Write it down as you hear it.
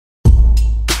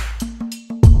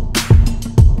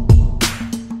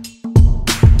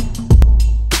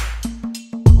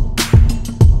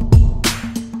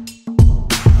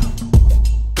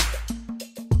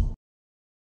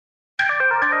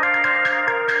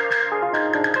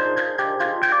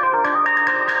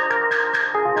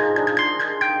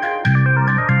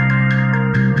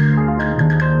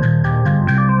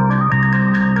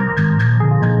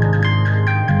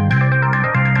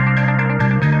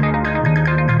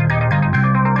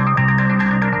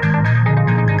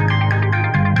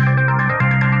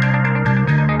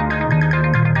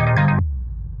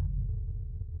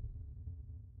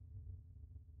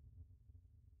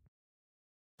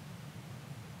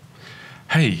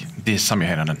Hey, this is Sami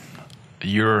Heinonen.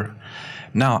 You're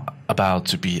now about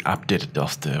to be updated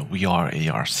of the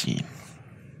VR AR scene.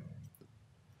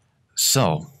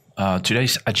 So,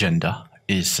 today's agenda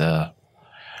is a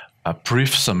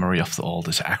brief summary of all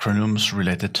these acronyms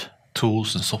related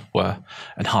tools and software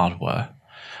and hardware.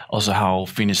 Also how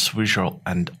Finnish virtual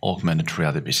and augmented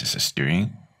reality business is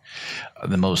doing.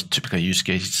 The most typical use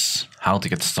cases, how to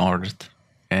get started,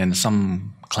 and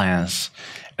some clients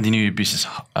and the new business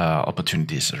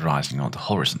opportunities arising on the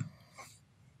horizon.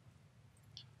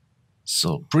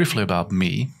 So briefly about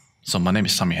me. So my name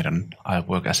is Sami Heinonen. I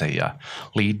work as a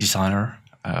lead designer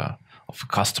of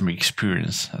customer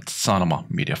experience at Sanoma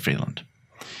Media Finland.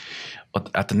 But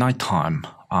at the night time,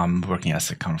 I'm working as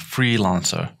a kind of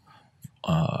freelancer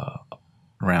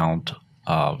around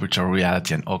virtual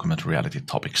reality and augmented reality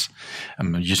topics.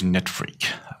 I'm using Netfreak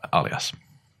alias.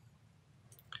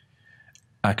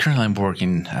 Currently I'm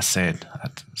working, as said,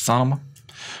 at Sanoma.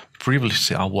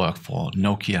 Previously I worked for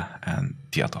Nokia and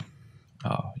Tieto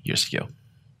years ago.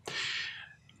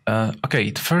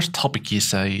 Okay, the first topic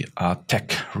is a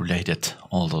tech-related,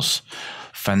 all those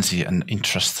fancy and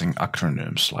interesting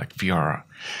acronyms like VR,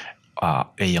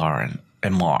 AR, and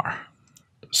MR.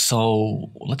 So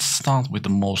let's start with the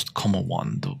most common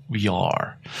one, the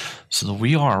VR. So the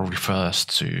VR refers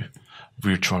to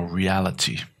virtual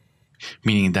reality,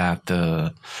 meaning that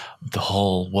the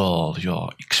whole world you're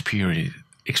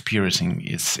experiencing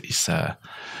is a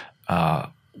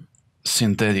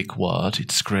synthetic world.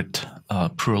 It's created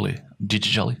purely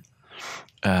digitally.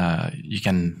 You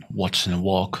can watch and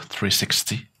walk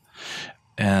 360,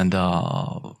 and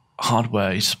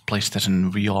hardware is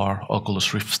PlayStation VR,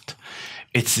 Oculus Rift,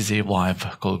 HTC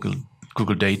Vive,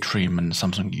 Google Daydream, and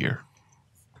Samsung Gear.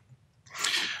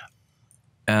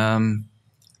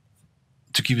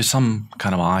 To give you some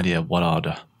kind of idea what are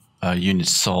the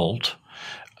units sold,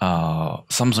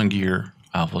 Samsung Gear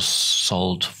was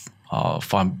sold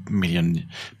 5 million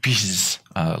pieces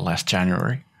last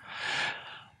January.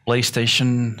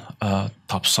 PlayStation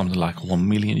topped something like 1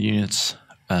 million units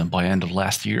by end of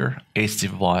last year. HTC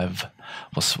Vive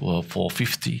was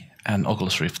 450 and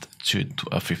Oculus Rift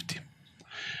 250.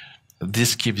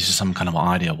 This gives you some kind of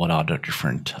idea what are the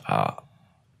different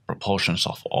proportions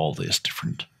of all these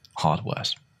different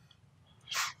hardwares.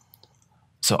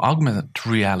 So augmented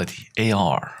reality,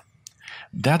 AR,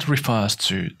 that refers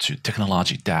to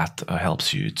technology that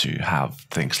helps you to have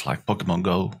things like Pokemon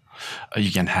Go.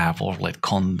 You can have overlaid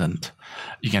content.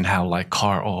 You can have like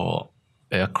car or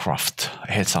aircraft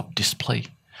heads-up display.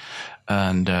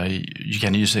 And you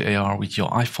can use the AR with your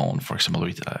iPhone, for example,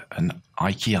 with an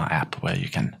IKEA app where you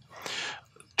can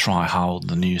try how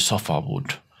the new sofa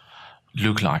would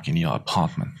look like in your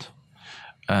apartment.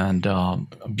 And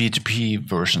B2B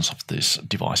versions of these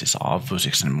devices are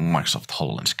Vuzix and Microsoft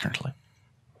HoloLens currently.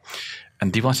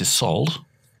 And devices sold,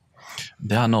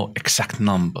 there are no exact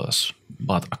numbers,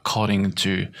 but according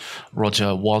to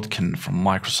Roger Waldkin from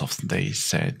Microsoft, they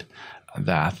said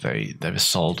that they've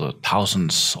sold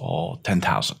thousands or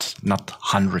 10,000, not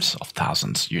hundreds of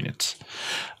thousands units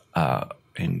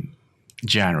in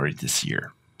January this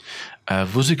year.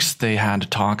 Vuzix, they had a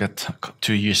target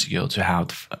 2 years ago to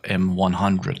have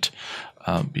M100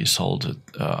 be sold at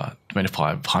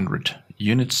 2,500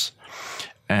 units,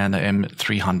 and the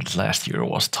M300 last year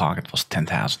target was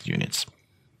 10,000 units.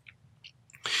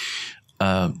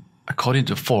 According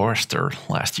to Forrester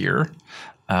last year,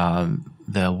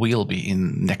 there will be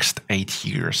in next 8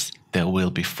 years, there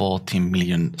will be 14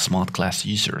 million smart glass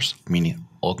users, meaning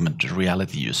augmented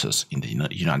reality users in the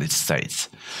United States.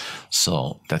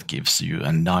 So that gives you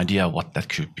an idea what that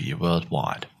could be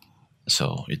worldwide.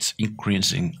 So it's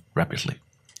increasing rapidly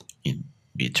in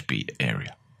B2B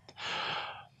area.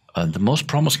 The most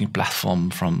promising platform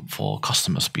for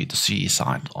customers B2C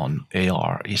side on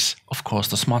AR is, of course,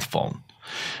 the smartphone.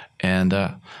 And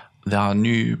there are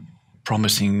new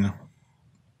promising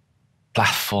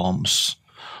platforms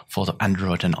for the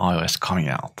Android and iOS coming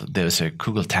out. There's a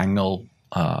Google Tango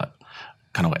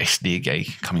kind of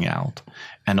SDK coming out,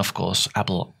 and of course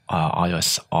Apple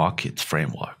iOS ARKit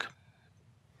framework.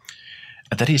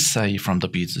 And that is, say, from the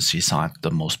B2C side,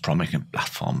 the most promising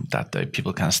platform that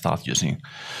people can start using,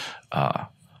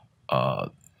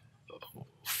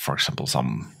 for example,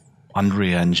 some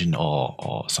Unreal Engine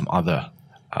or some other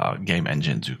game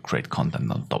engine to create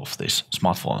content on top of these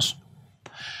smartphones.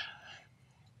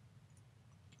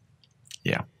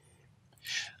 Yeah.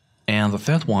 And the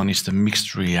third one is the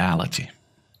mixed reality.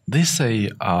 This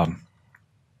is a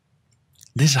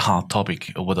hard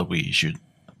topic, whether we should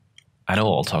at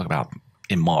all talk about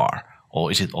MR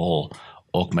or is it all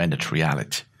augmented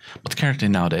reality. But currently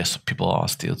nowadays, people are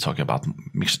still talking about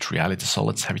mixed reality. So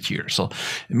let's have it here. So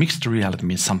mixed reality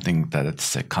means something that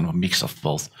it's a kind of a mix of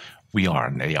both VR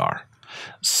and AR.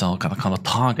 So kind of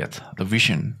target, the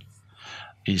vision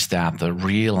is that the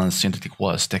real and synthetic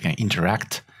worlds, they can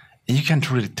interact, and you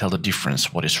can't really tell the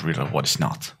difference what is real and what is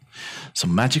not. So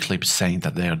Magic Leap is saying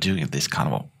that they are doing this kind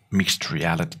of a mixed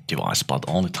reality device, but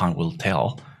only time will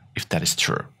tell if that is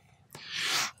true.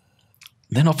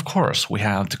 Then, of course, we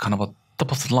have the kind of a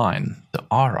top of the line, the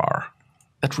RR,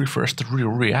 that refers to real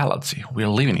reality. We are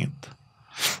living it,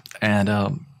 and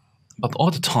but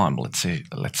all the time, let's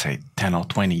say 10 or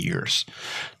 20 years,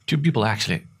 do people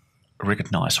actually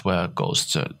recognize where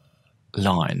goes the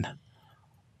line,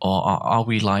 or are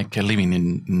we like living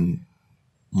in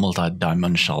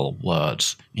multi-dimensional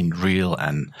worlds in real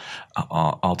and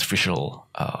artificial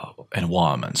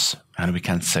environments, and we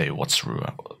can't say what's true,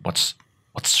 what's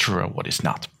true, what is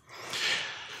not.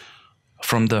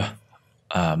 From the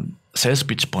sales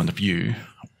pitch point of view,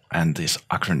 and these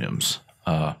acronyms,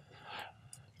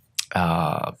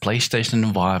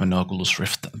 PlayStation, Vive, and Oculus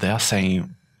Rift, they are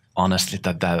saying honestly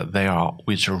that they are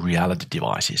virtual reality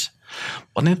devices.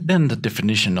 But then the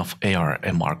definition of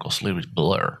AR/MR goes a little bit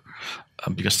blur,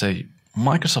 because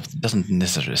Microsoft doesn't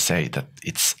necessarily say that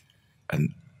it's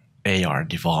an AR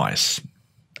device.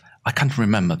 I can't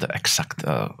remember the exact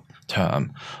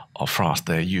term or phrase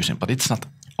they're using, but it's not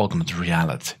augmented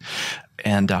reality.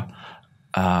 And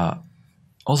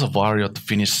also Vario, the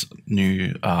Finnish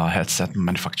new headset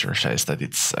manufacturer, says that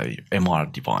it's a MR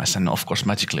device. And of course,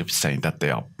 Magic Leap is saying that they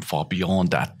are far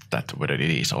beyond that whether it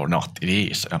is or not, it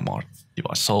is a MR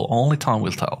device. So only time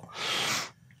will tell.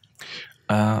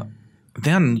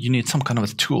 Then you need some kind of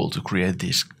a tool to create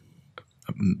these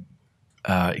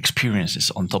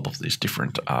experiences on top of these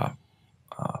different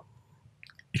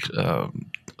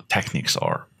techniques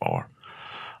or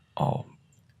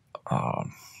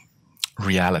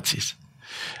realities.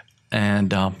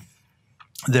 And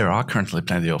there are currently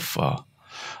plenty of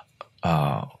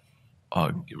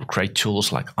great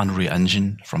tools like Unreal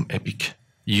Engine from Epic,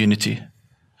 Unity,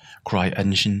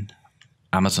 CryEngine,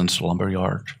 Amazon's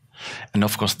Lumberyard. And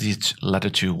of course, these latter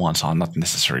two ones are not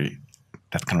necessarily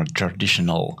that kind of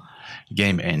traditional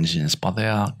game engines, but they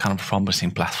are kind of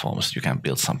promising platforms. You can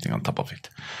build something on top of it.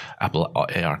 Apple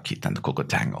ARKit and Coco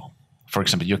Tango. For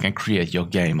example, you can create your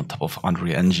game on top of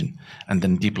Unreal Engine and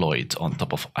then deploy it on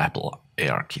top of Apple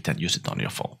ARKit and use it on your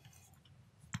phone.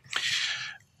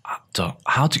 So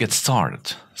how to get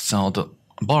started? So the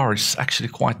bar is actually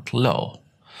quite low.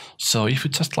 So if you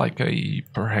just like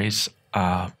purchase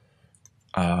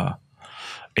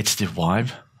HTC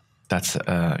Vive, that's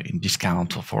in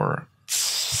discount for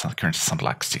currently something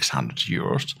like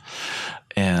 €600.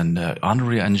 And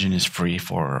Unreal Engine is free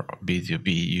for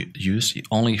B2B use.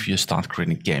 Only if you start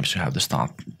creating games, you have to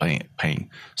start paying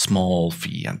small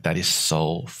fee, and that is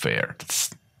so fair.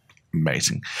 That's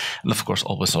amazing. And of course,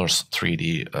 open source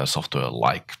 3D software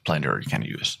like Blender you can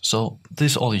use. So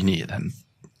this is all you need, and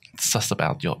it's just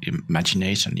about your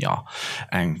imagination,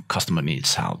 and customer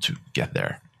needs how to get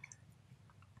there.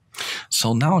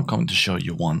 So now I'm going to show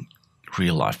you one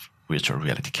real-life virtual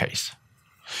reality case.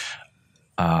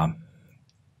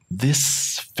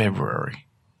 This February,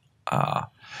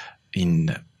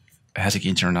 in Helsinki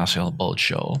International Boat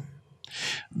Show,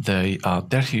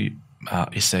 Terhi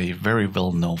is a very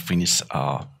well-known Finnish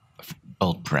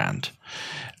boat brand,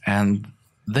 and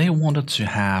they wanted to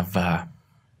have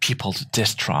people to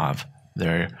test drive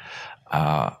their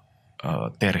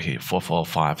Terhi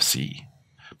 445C.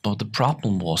 But the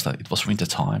problem was that it was winter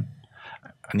time,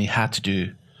 and we had to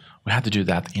do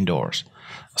that indoors.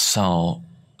 So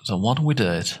what we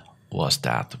did was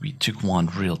that we took one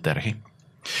real Terhi,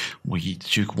 we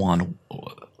took one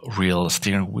real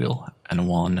steering wheel and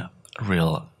one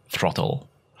real throttle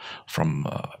from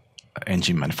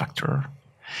engine manufacturer.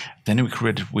 Then we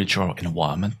created a virtual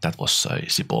environment that was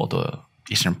Sipoo, the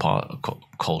eastern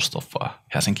coast of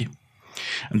Helsinki.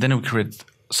 And then we created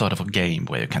sort of a game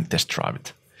where you can test drive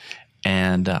it.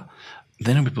 And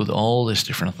then we put all these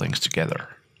different things together.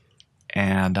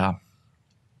 And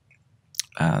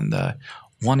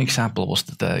one example was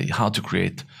that how to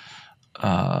create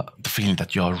the feeling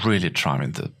that you are really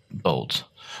driving the boat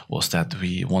was that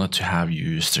we wanted to have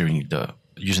you steering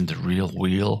using the real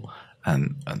wheel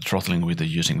and throttling with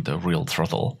using the real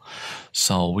throttle.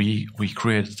 So we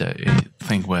created a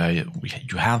thing where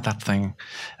you have that thing,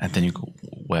 and then you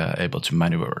were able to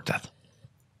maneuver that.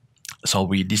 So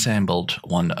we disabled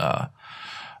one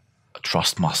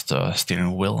Thrustmaster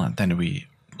steering wheel, and then we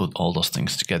put all those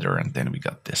things together, and then we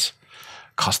got this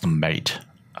custom-made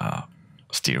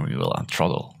steering wheel and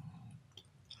throttle.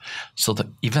 So the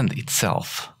event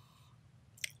itself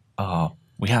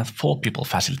We had 4 people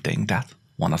facilitating that,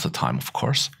 one at a time, of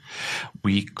course.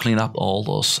 We clean up all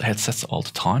those headsets all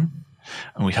the time,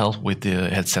 and we help with the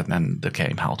headset and the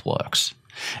game how it works.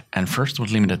 And first we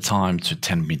limited time to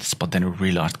 10 minutes, but then we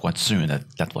realized quite soon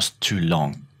that that was too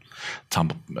long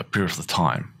period of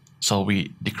time. So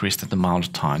we decreased the amount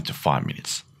of time to 5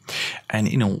 minutes. And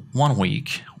in 1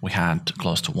 week, we had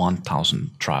close to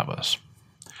 1,000 drivers.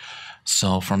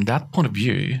 So from that point of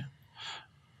view,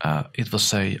 it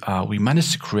was we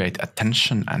managed to create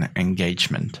attention and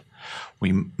engagement.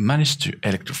 We managed to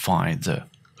electrify the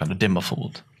kind of demo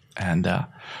field, and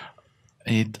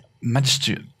it managed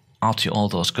to achieve all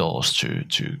those goals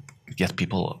to get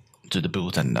people to the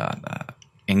booth and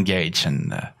engage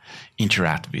and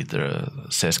interact with the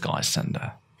sales guys and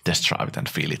test drive it and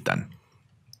feel it and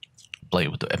play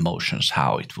with the emotions,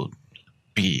 how it would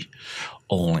be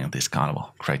owning this kind of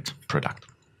a great product.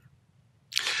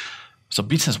 So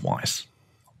business-wise,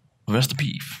 where's the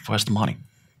beef? Where's the money?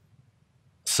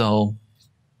 So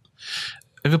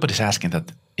everybody's asking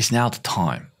that, is now the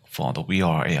time for the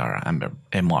VR, AR, and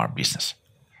MR business?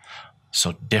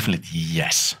 So definitely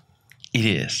yes, it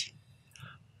is.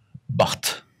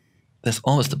 But there's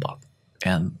always the but.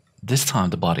 And this time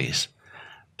the but is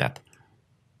that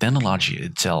technology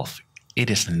itself, it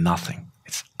is nothing.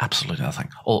 It's absolutely nothing.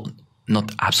 Or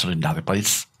not absolutely nothing, but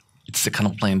it's a kind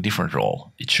of playing a different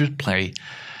role. It should play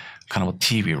kind of a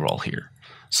TV role here.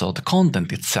 So the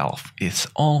content itself is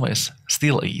always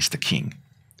still is the king.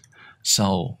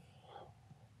 So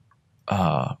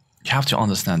you have to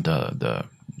understand the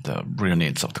real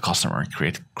needs of the customer and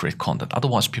create great content.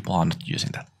 Otherwise, people are not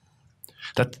using that.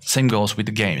 That same goes with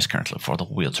the games currently for the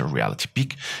virtual reality.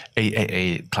 Big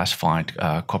AAA classified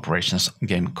corporations,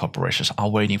 game corporations are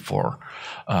waiting for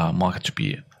market to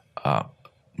be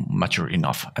mature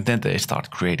enough, and then they start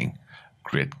create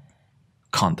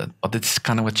content. But it's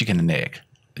kind of a chicken and egg.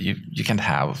 You can't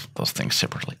have those things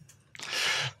separately.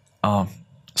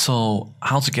 So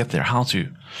how to get there?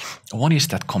 What is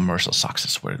that commercial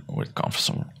success where it comes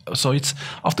from? So it's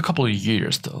after a couple of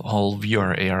years, the whole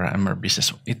VR, AR, MR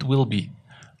business, it will be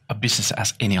a business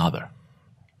as any other.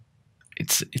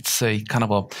 It's a kind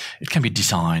of it can be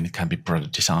design, it can be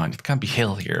product design, it can be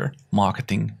healthcare,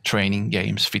 marketing, training,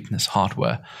 games, fitness,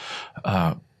 hardware,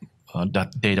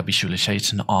 that data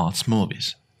visualization, arts,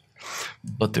 movies.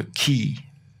 But the key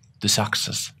to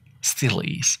success still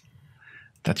is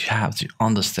that you have to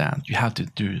understand, you have to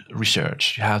do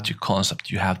research, you have to concept,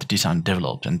 you have to design,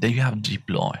 develop, and then you have to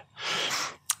deploy.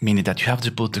 Meaning that you have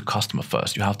to put the customer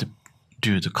first. You have to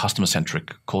do the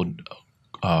customer-centric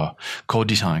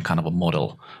co-design kind of a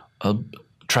model, a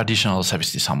traditional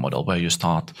service design model where you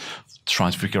start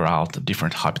trying to figure out the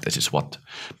different hypotheses, what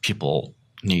people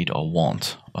need or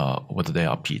want, whether they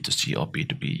are P2C or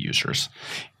B2B users,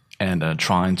 and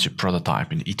trying to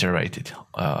prototype and iterate it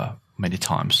many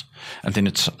times. And then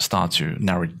it starts to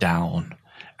narrow it down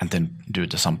and then do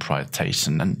some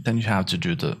prioritization. And then you have to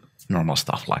do the normal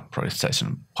stuff like prioritization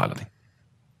and piloting.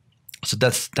 So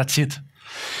that's it.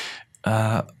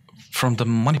 From the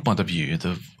money point of view,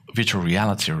 the virtual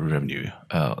reality revenue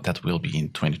that will be in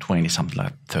 2020 something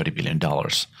like $30 billion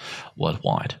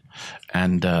worldwide,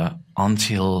 and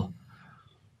until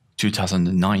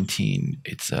 2019,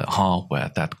 it's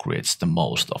hardware that creates the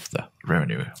most of the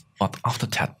revenue. But after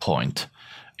that point,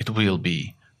 it will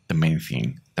be the main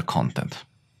thing, the content.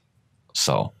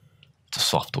 So the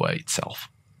software itself.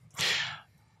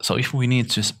 So if we need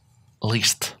to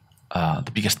list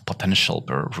the biggest potential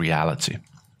per reality,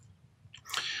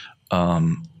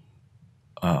 the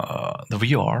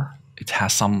VR, it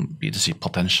has some B2C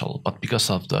potential, but because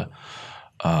of there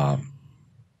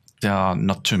are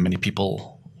not too many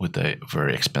people with the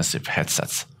very expensive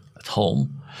headsets at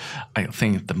home, I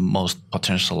think the most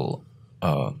potential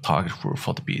target group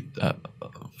for the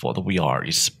VR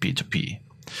is B2B.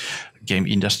 Game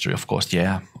industry, of course,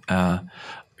 yeah.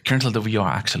 Currently, the VR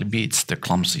actually beats the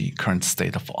clumsy current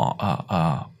state of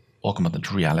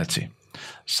augmented reality.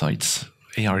 So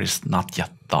AR is not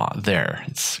yet there.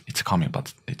 It's coming,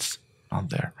 but it's not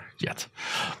there yet.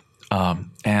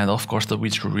 And of course, the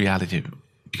virtual reality,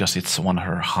 because it's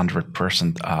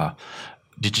 100%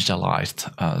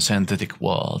 digitalized synthetic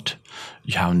world,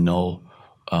 you have no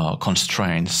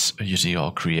constraints using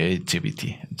your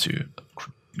creativity to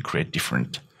create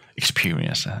different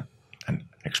experience and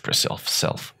express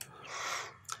self.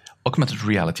 Augmented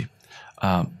reality.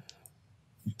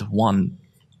 The one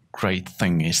great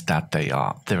thing is that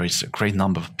there is a great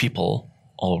number of people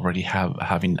already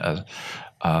having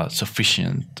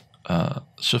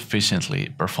sufficiently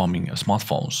performing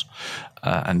smartphones,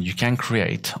 and you can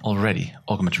create already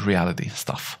augmented reality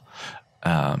stuff.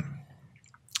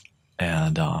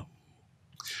 and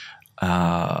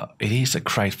it is a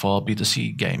great for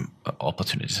B2C game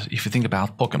opportunities. If you think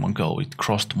about Pokemon Go, it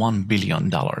crossed $1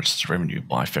 billion revenue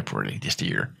by February this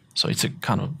year. So it's a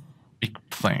kind of big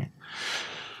thing.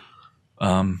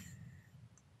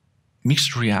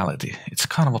 Mixed reality, it's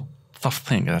kind of a tough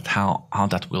thing that how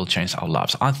that will change our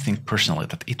lives. I think personally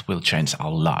that it will change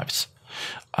our lives.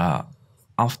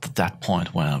 After that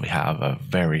point when we have a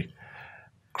very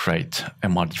great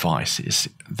MR devices,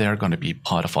 they're going to be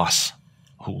part of us,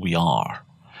 who we are.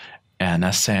 And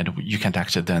as said, you can't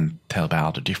actually then tell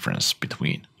about the difference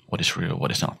between what is real,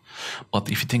 what is not. But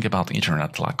if you think about the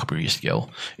internet like a couple of years ago,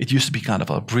 it used to be kind of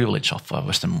a privilege of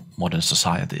Western modern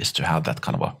societies to have that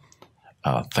kind of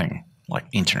a thing like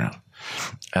internet.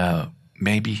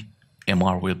 Maybe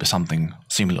MR will be something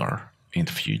similar in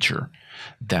the future,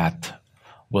 that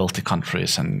wealthy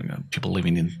countries and people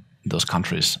living in those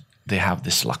countries, they have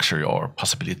this luxury or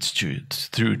possibility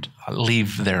to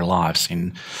live their lives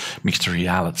in mixed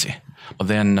reality. But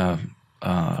then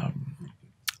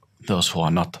those who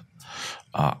are not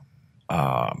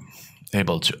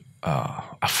able to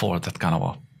afford that kind of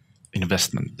a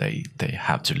investment, they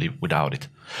have to live without it.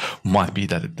 Might be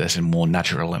that there's a more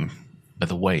natural and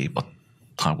better way, but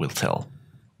time will tell.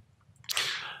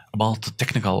 About the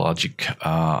technical logic,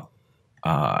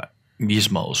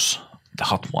 gizmos, the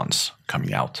hot ones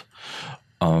coming out.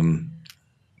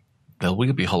 There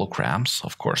will be holograms,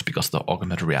 of course, because of the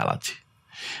augmented reality.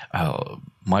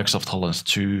 Microsoft HoloLens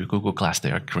 2, Google Glass,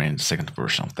 they are creating the second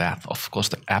version of that. Of course,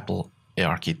 the Apple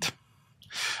AR kit.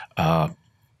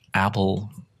 Apple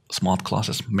smart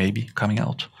glasses maybe coming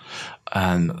out.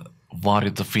 And what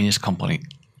is the Finnish company?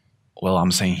 Well,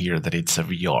 I'm saying here that it's a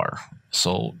VR.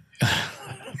 So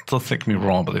don't take me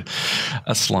wrong, but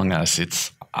as long as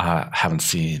it's, I haven't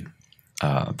seen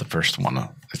the first one,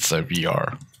 it's a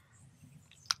VR.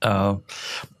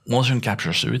 Motion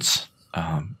capture suits,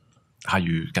 how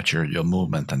you capture your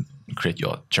movement and create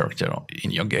your character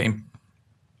in your game.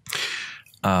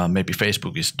 Maybe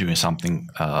Facebook is doing something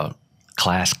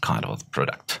class kind of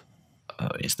product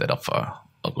instead of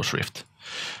Oculus Rift.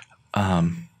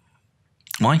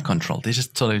 Mind control, this is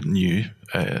totally new.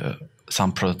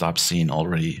 Some prototypes seen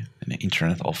already in the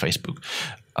internet or Facebook.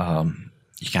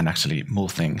 You can actually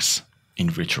move things in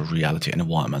virtual reality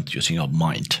environment using your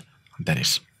mind. That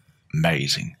is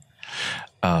amazing.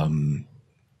 And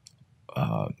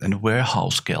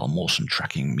warehouse scale motion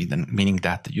tracking, meaning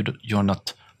that you're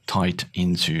not tied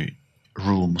into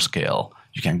room scale.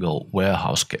 You can go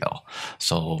warehouse scale.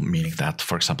 So meaning that,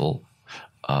 for example,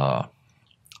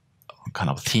 kind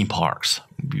of theme parks,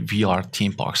 VR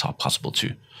theme parks are possible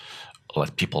to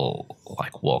let people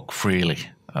like walk freely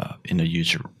in a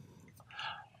huge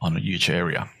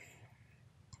area.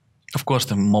 Of course,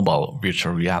 the mobile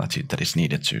virtual reality that is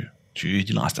needed to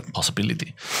utilize that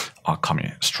possibility are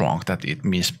coming strong. That it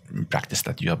means in practice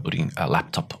that you are putting a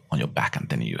laptop on your back and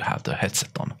then you have the headset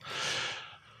on.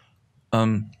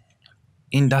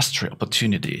 Industry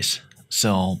opportunities.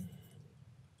 So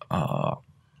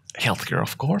healthcare,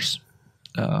 of course,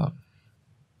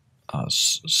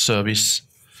 service,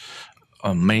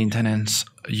 maintenance,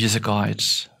 user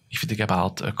guides. If you think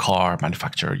about a car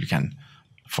manufacturer, you can,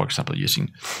 for example,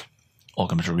 using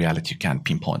augmented reality, you can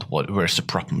pinpoint where's the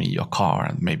problem in your car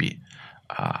and maybe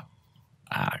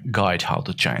guide how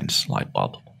to change light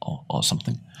bulb or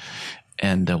something.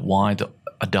 And why the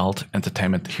adult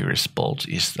entertainment here is bold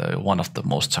is one of the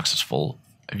most successful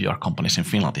VR companies in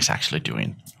Finland is actually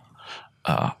doing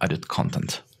adult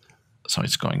content. So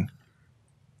it's going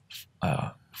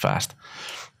fast.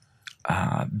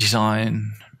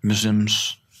 Design,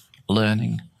 museums,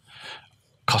 learning,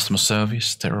 customer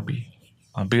service, therapy,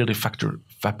 building factory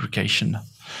fabrication,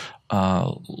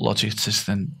 logistics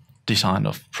and design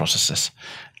of processes,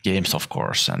 games, of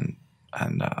course, and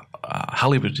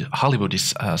Hollywood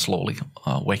is slowly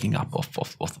waking up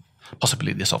of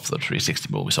possibilities of the 360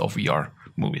 movies or VR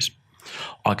movies.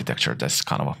 Architecture, that's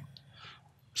kind of a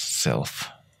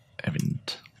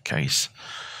self-evident case.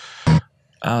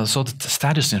 So the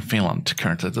status in Finland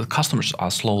currently, the customers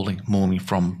are slowly moving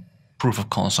from proof of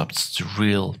concepts to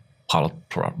real pilot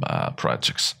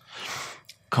projects.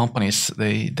 Companies,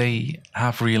 they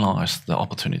have realized the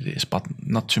opportunities, but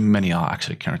not too many are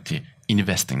actually currently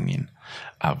investing in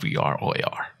VR or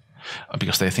AR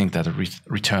because they think that the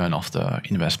return of the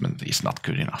investment is not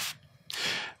good enough.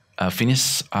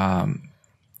 Finnish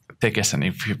Tekes and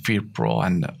FearPro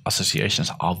and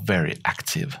associations are very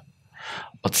active,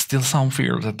 but still some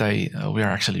fear that we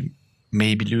are actually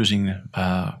maybe losing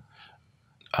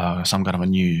some kind of a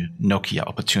new Nokia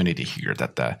opportunity here,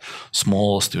 that the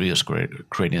small studios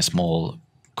creating small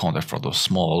content for those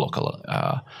small local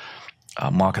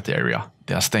market area.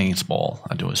 They are staying small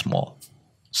and doing small.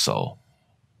 So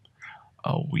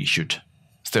we should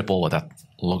step over that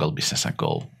local business and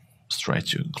go straight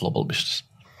to global business.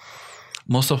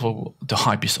 Most of the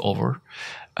hype is over.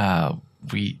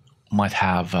 We might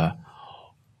have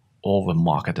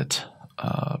over-marketed,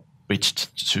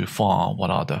 pitched too far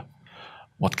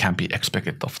what can be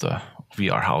expected of the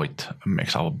VR, how it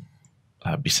makes our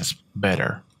business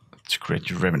better to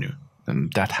create revenue.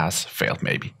 And that has failed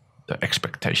maybe, the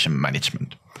expectation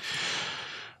management.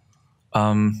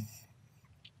 The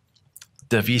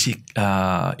VC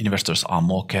investors are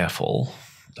more careful.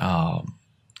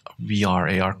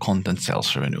 VR, AR content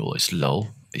sales revenue is low.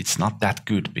 It's not that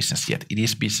good business yet. It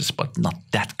is business, but not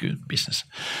that good business.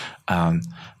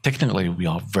 Technically, we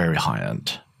are very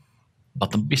high-end,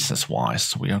 but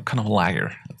business-wise, we are kind of a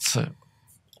lagger. It's an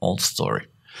old story.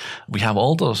 We have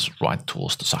all those right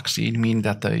tools to succeed, meaning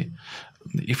that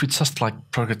if we just like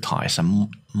prioritize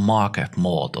and market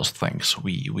more those things,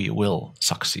 we will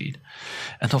succeed.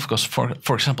 And of course,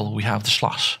 for example, we have the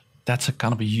slush. That's a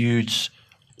kind of a huge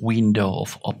window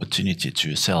of opportunity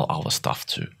to sell our stuff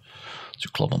to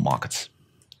global markets.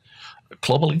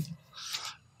 Globally,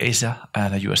 Asia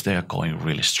and the US, they are going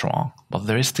really strong, but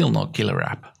there is still no killer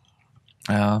app.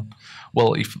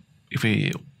 Well, if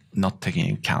we not taking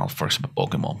into account, for example,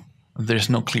 Pokemon, there is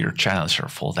no clear challenger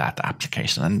for that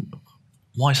application. And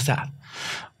why is that?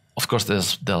 Of course, there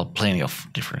are plenty of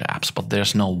different apps, but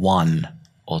there's no one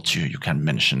or two you can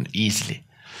mention easily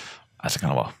as a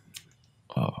kind of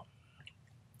a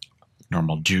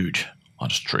normal dude on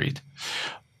the street.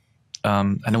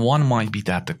 And one might be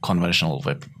that the conventional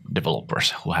web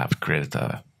developers who have created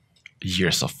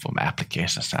years of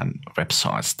applications and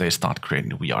websites, they start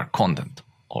creating VR content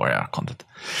or AR content.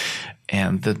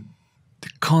 And the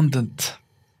content,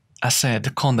 as I said, the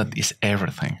content is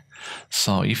everything.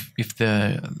 So if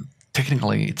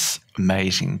technically it's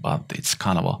amazing, but it's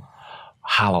kind of a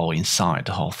hollow inside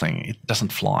the whole thing, it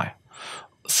doesn't fly.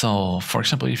 So, for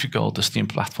example, if you go to Steam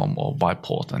platform or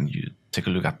Viveport and you take a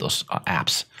look at those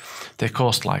apps, they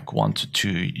cost like €1 to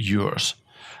 €2.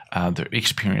 The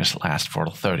experience lasts for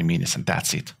 30 minutes and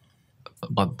that's it.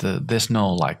 But there's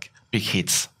no like big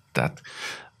hits that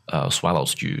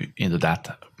swallows you into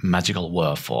that magical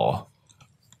world for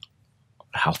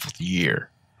half of the year.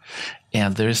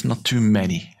 And there is not too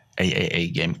many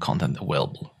AAA game content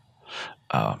available.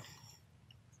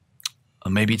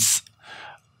 Maybe it's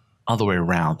other way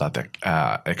around, that the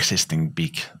existing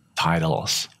big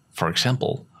titles, for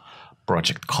example,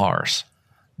 Project Cars,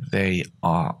 they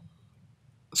are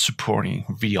supporting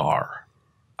VR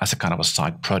as a kind of a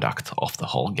side product of the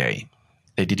whole game.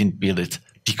 They didn't build it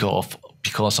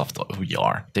because of the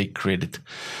VR. They created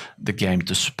the game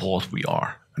to support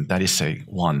VR, and that is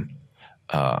one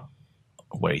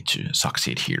way to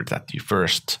succeed here. That you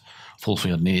first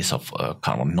fulfill the needs of a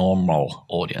kind of a normal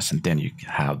audience, and then you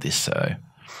have this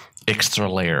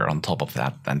extra layer on top of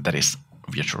that, and that is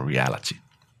virtual reality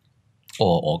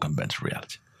or augmented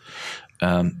reality.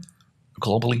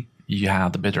 Globally, you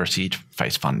have the better seed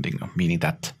phase funding, meaning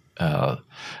that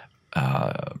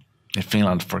in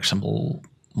Finland, for example,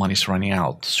 money is running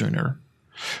out sooner.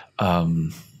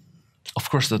 Of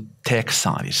course, the tech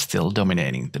side is still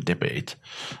dominating the debate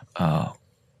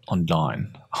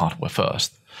online, hardware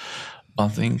first.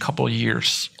 But in a couple of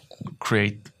years,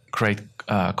 great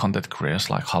content creators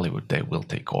like Hollywood, they will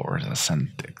take over this and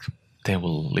they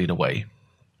will lead the way.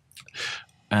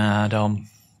 And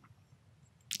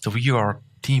the VR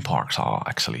theme parks are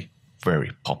actually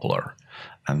very popular,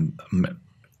 and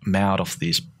amount of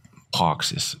these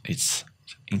parks it's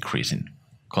increasing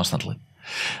constantly.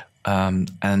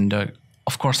 And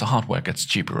of course, the hardware gets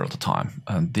cheaper all the time.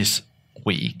 And this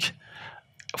week,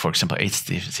 for example,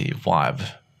 HTC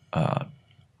Vive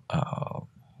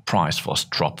price was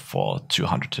dropped for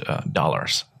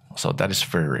 $200. So that is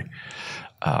very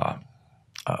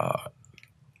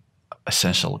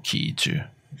essential key to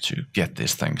get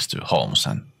these things to homes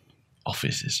and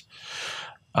offices.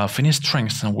 Finnish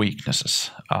strengths and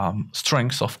weaknesses.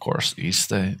 Strengths, of course, is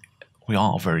we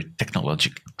are very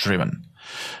technology driven.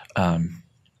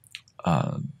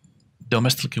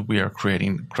 Domestically, we are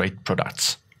creating great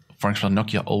products. For example,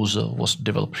 Nokia Ozo was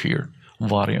developed here,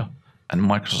 Vario, and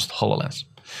Microsoft HoloLens.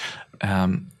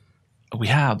 We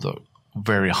have the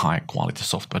very high quality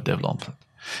software development,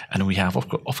 and we have,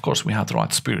 of course, we have the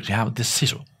right spirit. We have the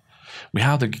CISO. We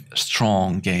have the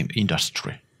strong game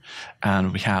industry,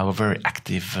 and we have a very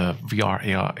active VR,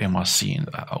 AR, MR scene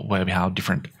where we have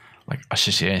different like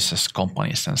associations,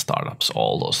 companies, and startups,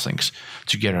 all those things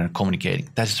together and communicating.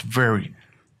 That is very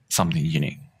something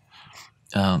unique.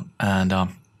 But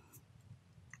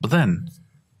then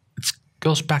it's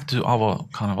goes back to our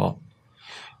kind of a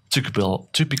typical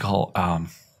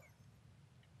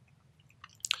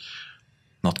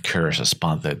not curses,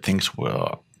 but that things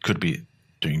could be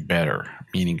doing better,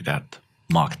 meaning that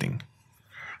marketing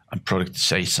and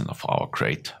productization of our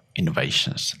great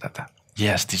innovations. That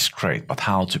yes, this is great, but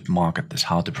how to market this,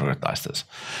 how to productize this,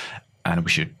 and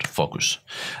we should focus.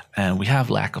 And we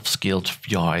have lack of skilled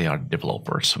VR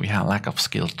developers. We have lack of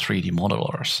skilled 3D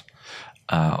modelers.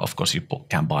 Of course, you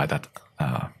can buy that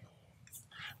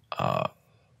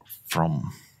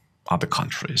from other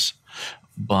countries.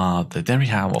 But then we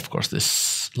have, of course,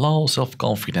 this low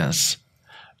self-confidence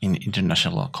in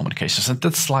international communications. And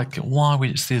that's like why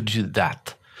we still do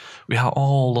that. We have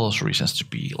all those reasons to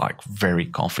be like very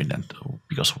confident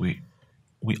because we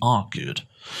are good.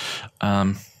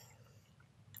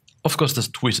 Of course,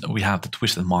 we have the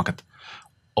twisted market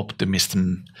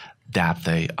optimism that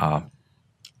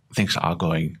things are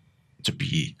going to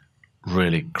be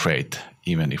really great,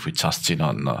 even if we just sit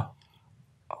on a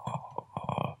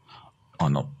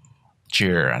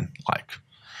chair and like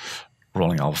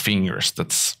rolling our fingers.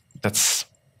 That's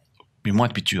we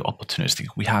might be too opportunistic.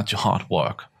 We have to hard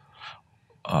work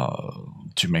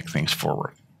to make things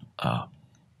forward.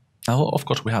 Now, of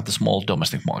course, we have the small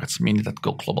domestic markets, meaning that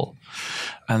go global.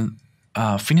 And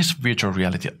Finnish Virtual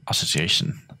Reality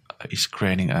Association is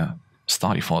creating a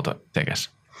study for the TEGES.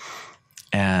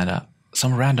 And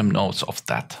some random notes of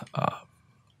that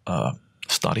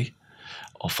study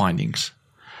or findings.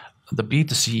 The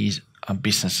B2C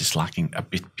business is lagging a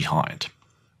bit behind.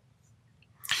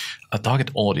 A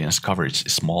target audience coverage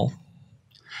is small.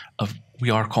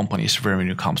 VR companies'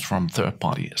 revenue comes from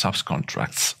third-party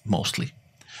subcontracts mostly.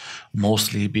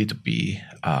 Mostly B2B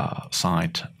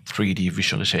side 3D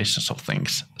visualizations of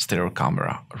things, stereo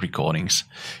camera recordings,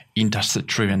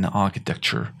 industry-driven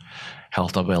architecture,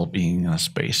 health and well-being,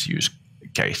 space use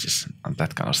cases, and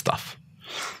that kind of stuff.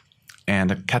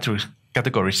 And the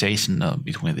categorization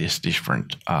between these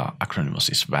different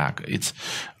acronyms is vague.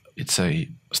 It's a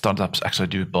startups actually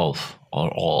do both or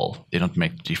all. They don't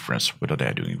make the difference whether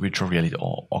they're doing virtual reality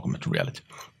or augmented reality.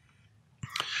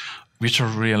 Virtual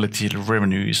reality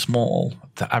revenue is small.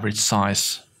 The average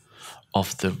size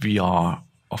of a VR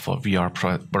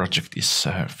project is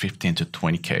 15 to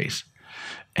 20K,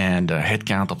 and the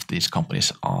headcount of these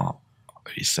companies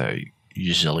is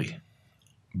usually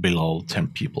below 10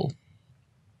 people.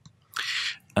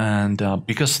 And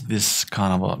because this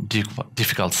kind of a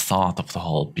difficult start of the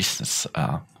whole business,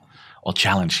 or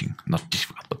challenging, not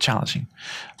difficult, but challenging,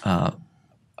 a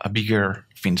bigger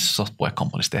Finnish software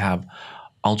companies, they have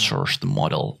outsourced the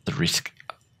model, the risk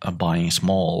of buying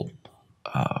small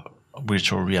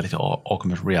virtual reality or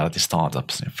augmented reality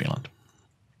startups in Finland.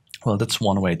 Well, that's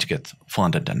one way to get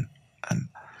funded and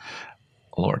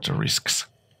lower the risks.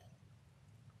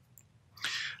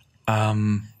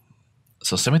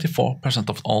 So 74%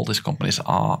 of all these companies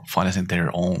are financing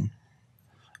their own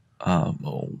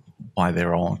by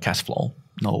their own cash flow,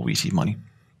 no VC money.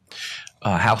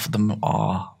 Half of them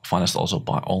are financed also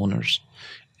by owners,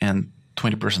 and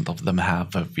 20% of them have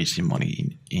VC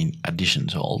money in addition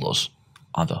to all those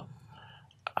other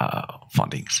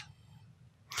fundings.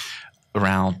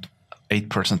 Around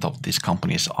 8% of these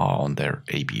companies are on their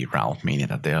AB round, meaning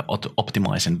that they are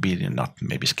optimizing, building, not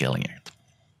maybe scaling it.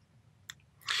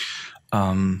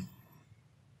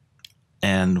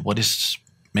 And what is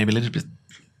maybe a little bit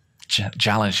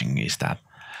challenging is that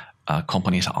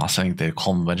companies are selling their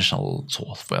conventional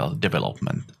software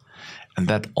development, and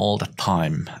that all the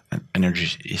time and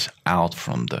energy is out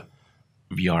from the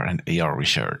VR and AR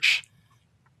research.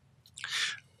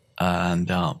 And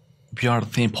VR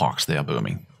theme parks, they are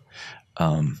booming.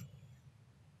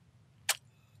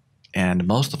 And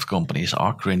most of the companies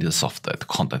are creating the software, the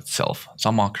content itself.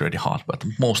 Some are creating hardware,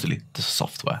 but mostly the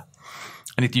software.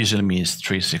 And it usually means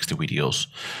 360 videos,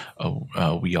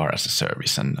 VR as a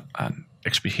service, and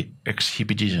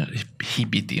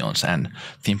exhibitions and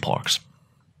theme parks.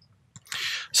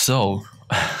 So,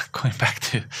 going back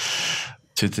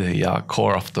to the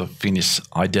core of the Finnish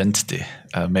identity,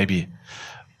 maybe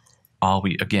are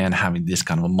we again having this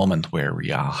kind of a moment where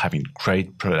we are having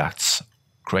great products,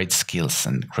 great skills,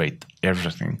 and great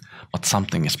everything, but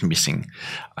something is missing,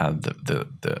 the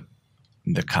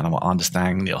kind of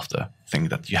understanding of the thing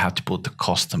that you have to put the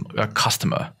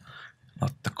customer,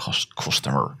 not the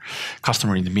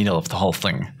customer in the middle of the whole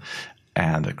thing,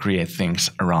 and create things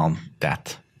around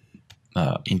that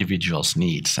individual's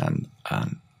needs and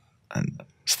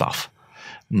stuff,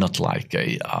 not like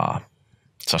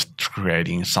just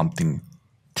creating something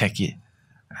techy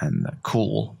and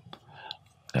cool.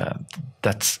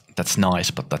 That's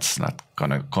nice, but that's not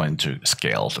going to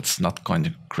scale. That's not going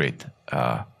to create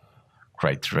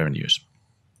great revenues.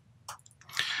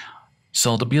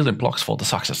 So the building blocks for the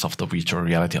success of the virtual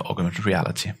reality or augmented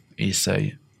reality is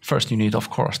first you need, of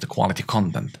course, the quality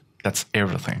content. That's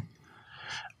everything.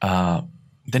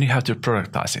 Then you have to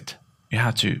productize it. You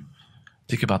have to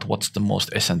think about what's the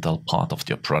most essential part of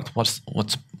your product.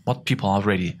 What people are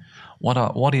ready. What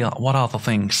are the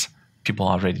things people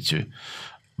are ready to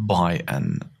buy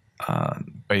and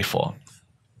pay for?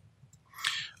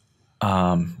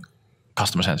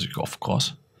 Customer centric, of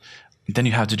course. Then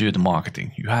you have to do the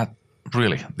marketing.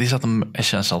 These are the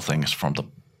essential things from the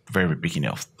very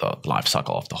beginning of the life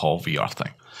cycle of the whole VR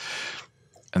thing.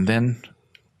 And then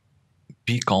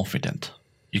be confident.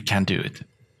 You can do it.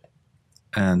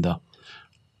 And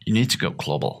you need to go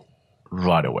global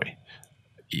right away.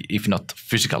 If not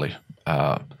physically,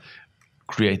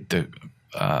 create the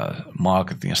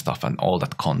marketing stuff and all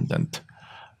that content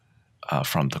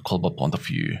from the global point of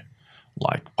view,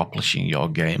 like publishing your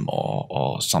game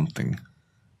or something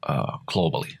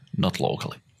globally, not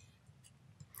locally.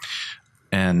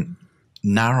 And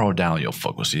narrow down your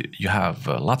focus. You have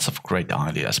lots of great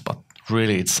ideas, but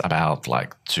really it's about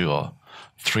like 2 or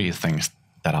 3 things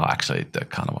that are actually the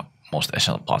kind of most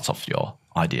essential parts of your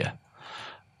idea.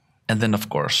 And then, of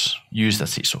course, use that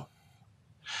CISO.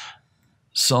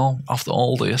 So after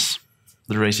all this,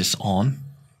 the race is on.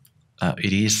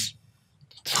 It is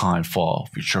time for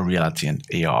virtual reality and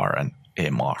AR and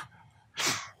MR.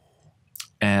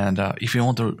 And if you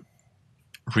want to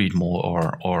read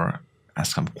more or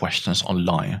ask some questions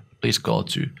online, please go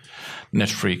to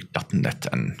netfreak.net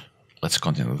and let's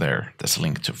continue there. There's a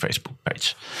link to Facebook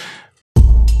page.